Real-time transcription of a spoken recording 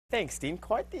Thanks, Dean.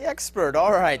 Quite the expert.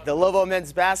 All right, the Lobo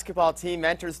men's basketball team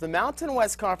enters the Mountain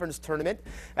West Conference Tournament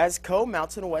as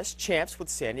co-Mountain West champs with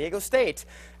San Diego State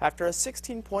after a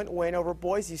 16-point win over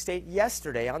Boise State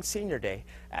yesterday on Senior Day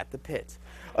at the Pit.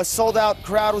 A sold-out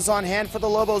crowd was on hand for the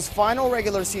Lobos' final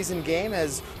regular season game,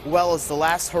 as well as the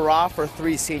last hurrah for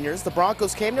three seniors. The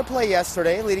Broncos came to play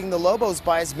yesterday, leading the Lobos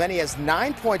by as many as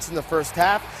 9 points in the first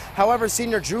half. However,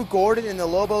 senior Drew Gordon and the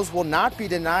Lobos will not be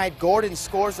denied. Gordon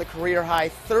scores a career-high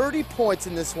 30 points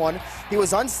in this one. He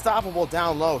was unstoppable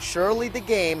down low. Surely the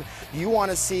game you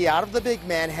want to see out of the big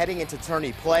man heading into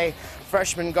tourney play.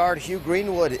 Freshman guard Hugh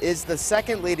Greenwood is the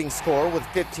second leading scorer with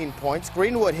 15 points.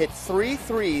 Greenwood hit 3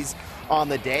 threes on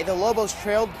the day. The Lobos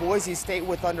trailed Boise State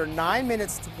with under 9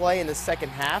 minutes to play in the second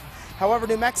half. However,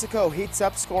 New Mexico heats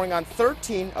up, scoring on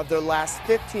 13 of their last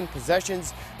 15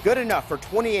 possessions. Good enough for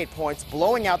 28 points,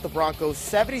 blowing out the Broncos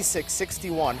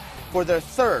 76-61 for their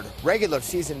third regular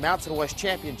season Mountain West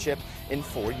championship in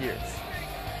 4 years.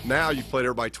 Now you've played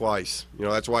everybody twice. You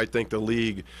know, that's why I think the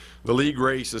league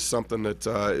race is something that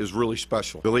is really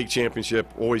special. The league championship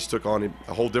always took on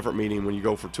a whole different meaning when you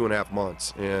go for 2.5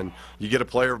 months. And you get to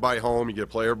play everybody home, you get to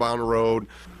play everybody on the road.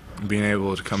 Being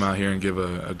able to come out here and give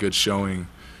a good showing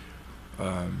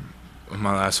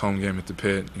my last home game at the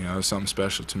Pit, you know, it was something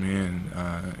special to me,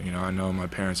 and you know, I know my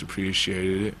parents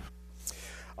appreciated it.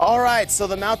 All right, so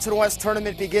the Mountain West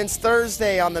tournament begins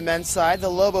Thursday on the men's side. The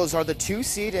Lobos are the 2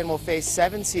 seed and will face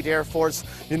 7-seed Air Force.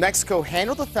 New Mexico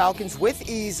handled the Falcons with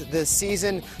ease this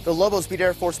season. The Lobos beat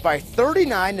Air Force by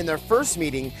 39 in their first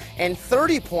meeting and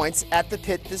 30 points at the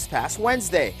Pit this past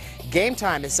Wednesday. Game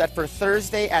time is set for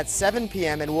Thursday at 7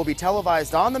 p.m. and will be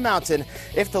televised on the mountain.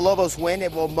 If the Lobos win,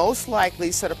 it will most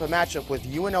likely set up a matchup with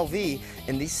UNLV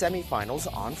in the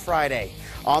semifinals on Friday.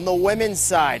 On the women's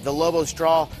side, the Lobos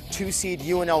draw 2-seed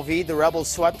UNLV. The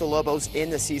Rebels swept the Lobos in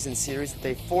the season series with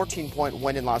a 14-point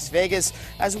win in Las Vegas,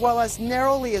 as well as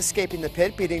narrowly escaping the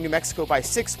Pit, beating New Mexico by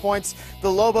 6 points.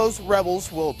 The Lobos-Rebels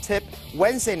will tip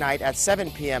Wednesday night at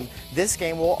 7 p.m. This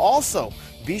game will also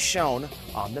be shown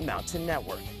on the Mountain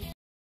Network.